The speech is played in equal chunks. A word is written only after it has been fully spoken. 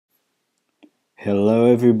Hello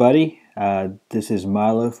everybody, this is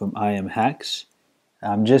Milo from I Am Hacks.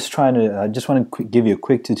 I'm just trying to, I just want to give you a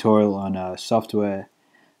quick tutorial on software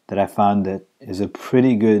that I found that is a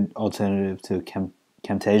pretty good alternative to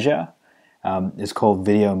Camtasia. It's called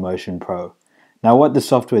Videomotion Pro. Now what the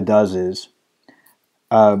software does is,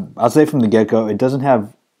 I'll say from the get-go, it doesn't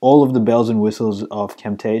have all of the bells and whistles of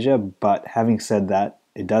Camtasia, but having said that,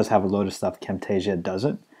 it does have a lot of stuff Camtasia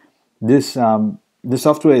doesn't. This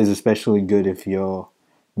software is especially good if you're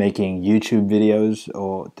making YouTube videos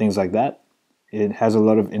or things like that. It has a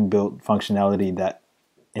lot of inbuilt functionality that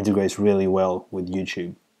integrates really well with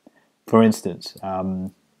YouTube. For instance,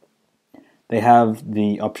 they have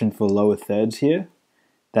the option for lower thirds here.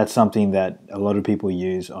 That's something that a lot of people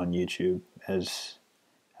use on YouTube, as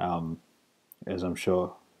I'm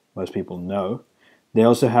sure most people know. They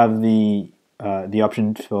also have the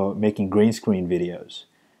option for making green screen videos.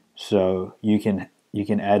 So you can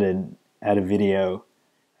add a video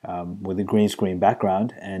with a green screen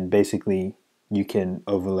background, and basically you can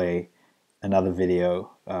overlay another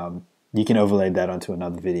video. You can overlay that onto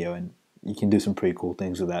another video, and you can do some pretty cool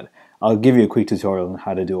things with that. I'll give you a quick tutorial on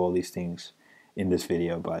how to do all these things in this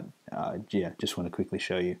video, but yeah, just want to quickly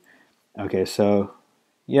show you. Okay, so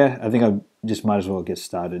yeah, I think I just might as well get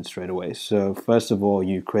started straight away. So first of all,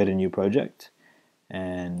 you create a new project,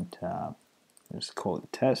 and let's call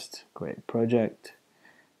it test, create project.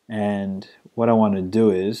 And what I want to do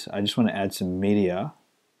is, I just want to add some media.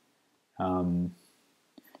 And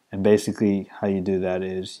basically how you do that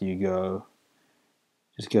is you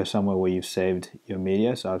just go somewhere where you've saved your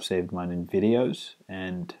media. So I've saved mine in videos,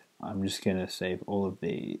 and I'm just going to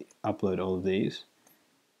upload all of these.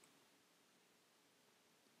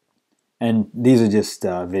 And these are just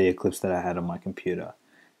video clips that I had on my computer.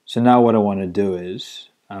 So now what I want to do is,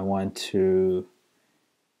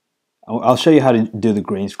 I'll show you how to do the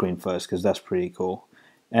green screen first, because that's pretty cool.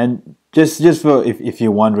 And just for if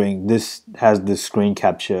you're wondering, this has the screen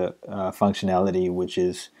capture functionality, which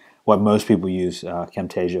is what most people use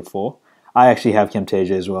Camtasia for. I actually have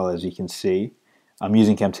Camtasia as well, as you can see. I'm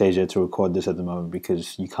using Camtasia to record this at the moment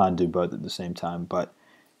because you can't do both at the same time. But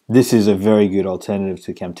this is a very good alternative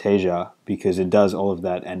to Camtasia because it does all of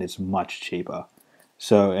that and it's much cheaper.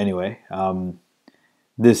 So anyway,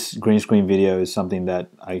 this green screen video is something that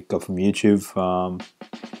I got from YouTube, from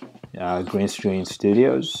Green Screen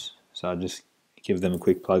Studios. So I'll just give them a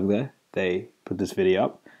quick plug there. They put this video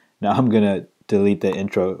up. Now I'm gonna delete the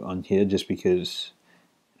intro on here just because,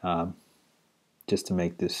 just to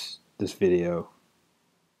make just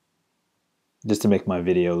to make my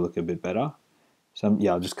video look a bit better. So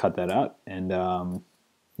yeah, I'll just cut that out, and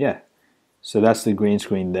yeah. So that's the green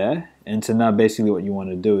screen there. And so now basically what you want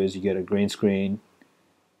to do is you get a green screen,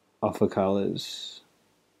 offer colors,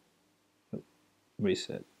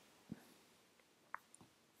 reset.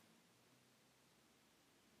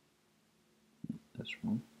 That's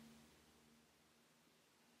wrong.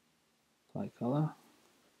 Apply color.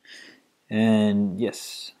 And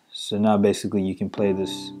yes, so now basically you can play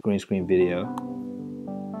this green screen video,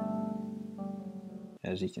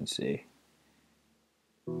 as you can see.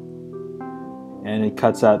 And it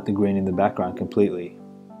cuts out the green in the background completely,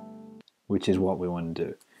 which is what we want to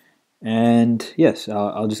do. And yes,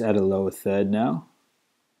 I'll just add a lower third now.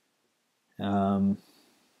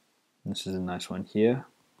 This is a nice one here.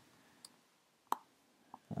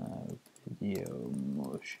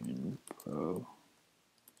 Videomotion Pro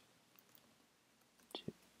 2.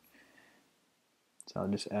 So I'll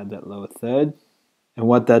just add that lower third. And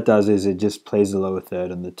what that does is it just plays the lower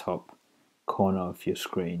third on the top corner of your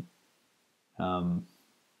screen.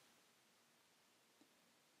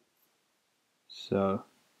 So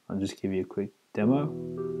I'll just give you a quick demo.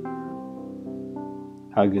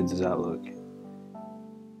 How good does that look?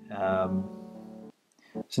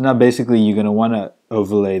 So now basically you're going to want to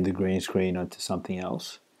overlay the green screen onto something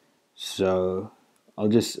else. So I'll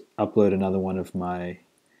just upload another one of my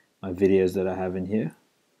videos that I have in here.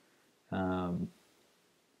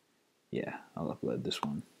 Yeah, I'll upload this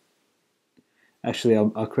one. Actually,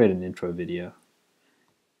 I'll create an intro video.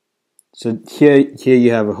 So here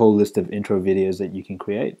you have a whole list of intro videos that you can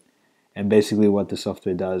create. And basically what the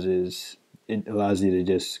software does is it allows you to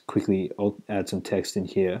just quickly add some text in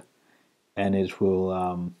here, and it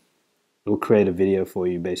will create a video for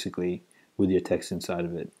you basically with your text inside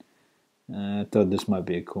of it. I thought this might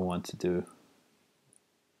be a cool one to do.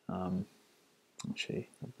 Actually,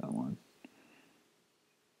 that one.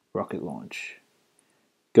 Rocket launch.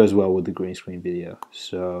 Goes well with the green screen video.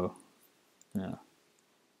 So, yeah.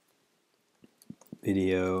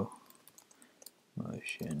 Video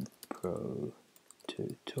Motion Pro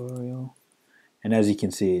tutorial. And as you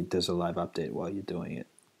can see, it does a live update while you're doing it.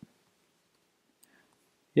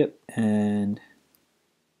 Yep, and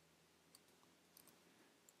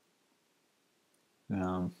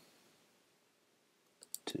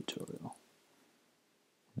tutorial.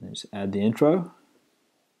 And just add the intro.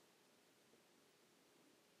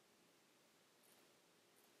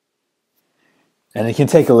 And it can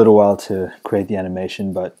take a little while to create the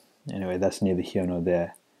animation, but anyway, that's neither here nor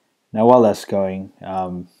there. Now while that's going,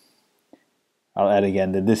 I'll add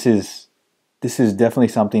again that this is definitely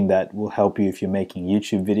something that will help you if you're making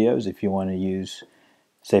YouTube videos, if you want to use,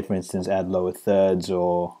 say for instance, add lower thirds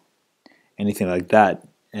or anything like that.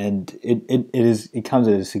 And it comes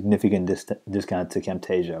at a significant discount to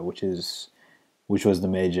Camtasia, which was the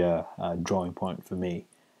major drawing point for me.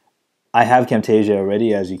 I have Camtasia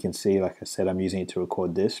already, as you can see. Like I said, I'm using it to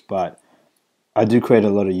record this, but I do create a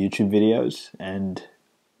lot of YouTube videos, and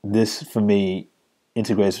this for me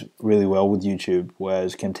integrates really well with YouTube,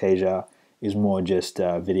 whereas Camtasia is more just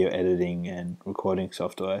video editing and recording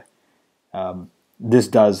software. This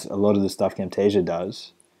does a lot of the stuff Camtasia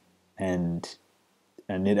does, and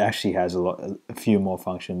it actually has a few more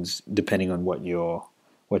functions depending on what your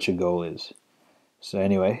goal is. So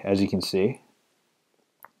anyway, as you can see,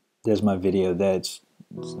 there's my video there. It's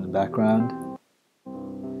in the background.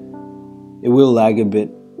 It will lag a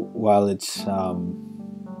bit while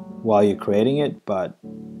you're creating it, but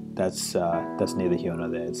that's neither here nor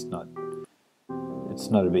there. It's not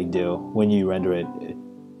a big deal. When you render it,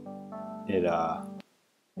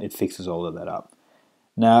 it fixes all of that up.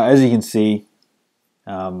 Now, as you can see,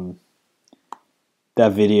 that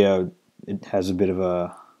video, it has a bit of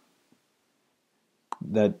a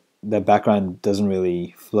that background doesn't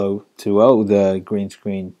really flow too well. The green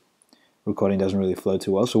screen recording doesn't really flow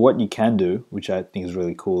too well. So what you can do, which I think is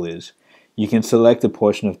really cool, is you can select the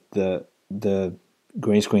portion of the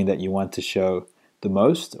green screen that you want to show the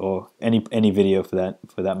most, or any video for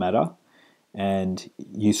that matter, and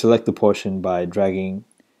you select the portion by dragging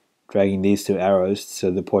these two arrows,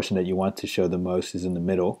 so the portion that you want to show the most is in the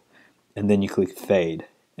middle, and then you click fade.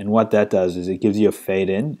 And what that does is it gives you a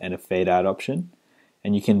fade in and a fade out option.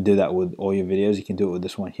 And you can do that with all your videos. You can do it with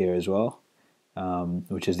this one here as well,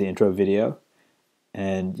 which is the intro video.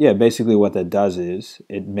 And yeah, basically what that does is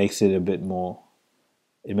it makes it a bit more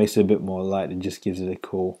light. It just gives it a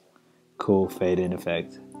cool fade in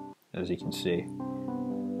effect, as you can see.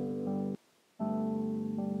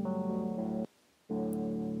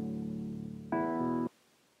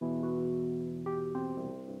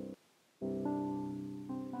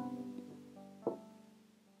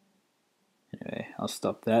 Anyway, I'll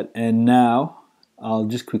stop that, and now I'll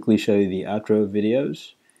just quickly show you the outro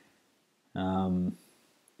videos.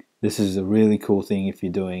 This is a really cool thing if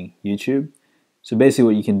you're doing YouTube. So basically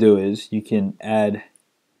what you can do is you can add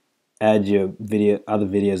your other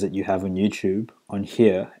videos that you have on YouTube on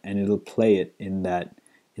here, and it'll play it in that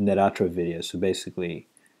outro video. So basically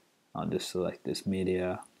I'll just select this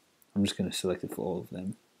media. I'm just going to select it for all of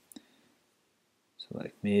them.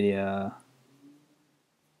 Select media.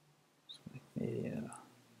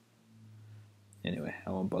 Anyway, I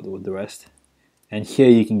won't bother with the rest. And here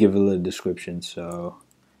you can give a little description. So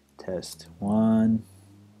test 1,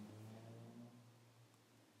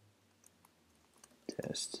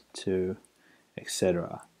 test 2,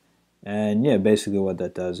 etc. And yeah, basically what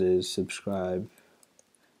that does is subscribe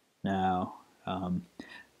now.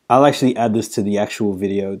 I'll actually add this to the actual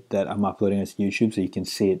video that I'm uploading to YouTube so you can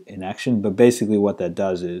see it in action. But basically what that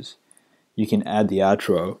does is you can add the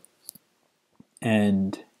outro,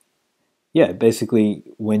 and yeah, basically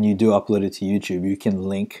when you do upload it to YouTube, you can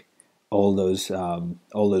link all those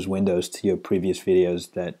windows to your previous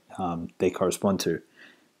videos that they correspond to,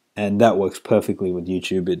 and that works perfectly with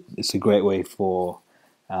YouTube. It's a great way for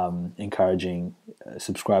encouraging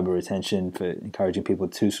subscriber retention, for encouraging people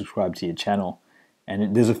to subscribe to your channel.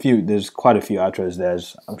 And there's quite a few outros there,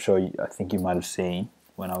 as I think you might have seen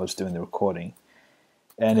when I was doing the recording,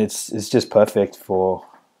 and it's just perfect for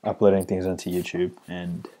uploading things onto YouTube.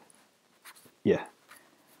 And yeah,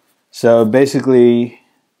 so basically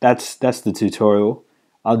that's the tutorial.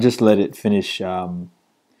 I'll just let it finish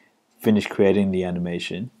creating the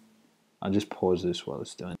animation. I'll just pause this while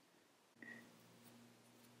it's doing.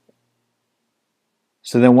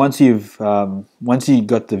 So then once you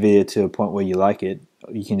got the video to a point where you like it,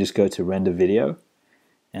 you can just go to render video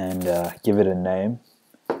and give it a name.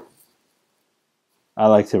 I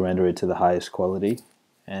like to render it to the highest quality,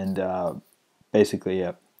 and basically,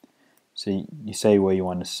 yeah. So you say where you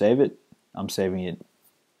want to save it. I'm saving it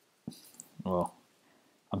in the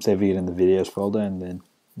videos folder, and then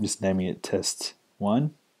just naming it test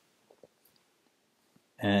 1.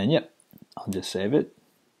 And yeah, I'll just save it.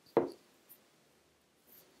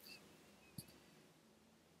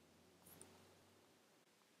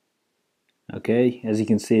 Okay, as you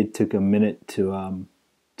can see, it took a minute to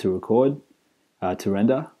record, to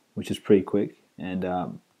render, which is pretty quick. And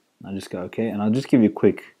I'll just go okay, and I'll just give you a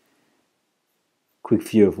quick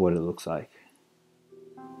view of what it looks like.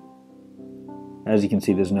 As you can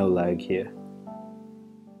see, there's no lag here.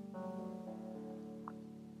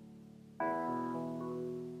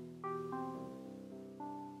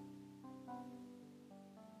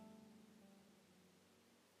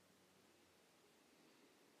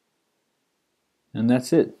 And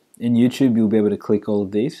that's it. In YouTube, you'll be able to click all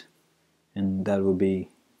of these, and that will be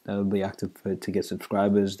active to get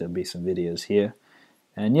subscribers. There'll be some videos here,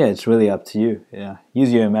 and yeah, it's really up to you. Yeah,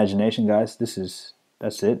 use your imagination, guys.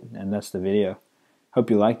 That's it, and that's the video. Hope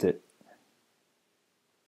you liked it.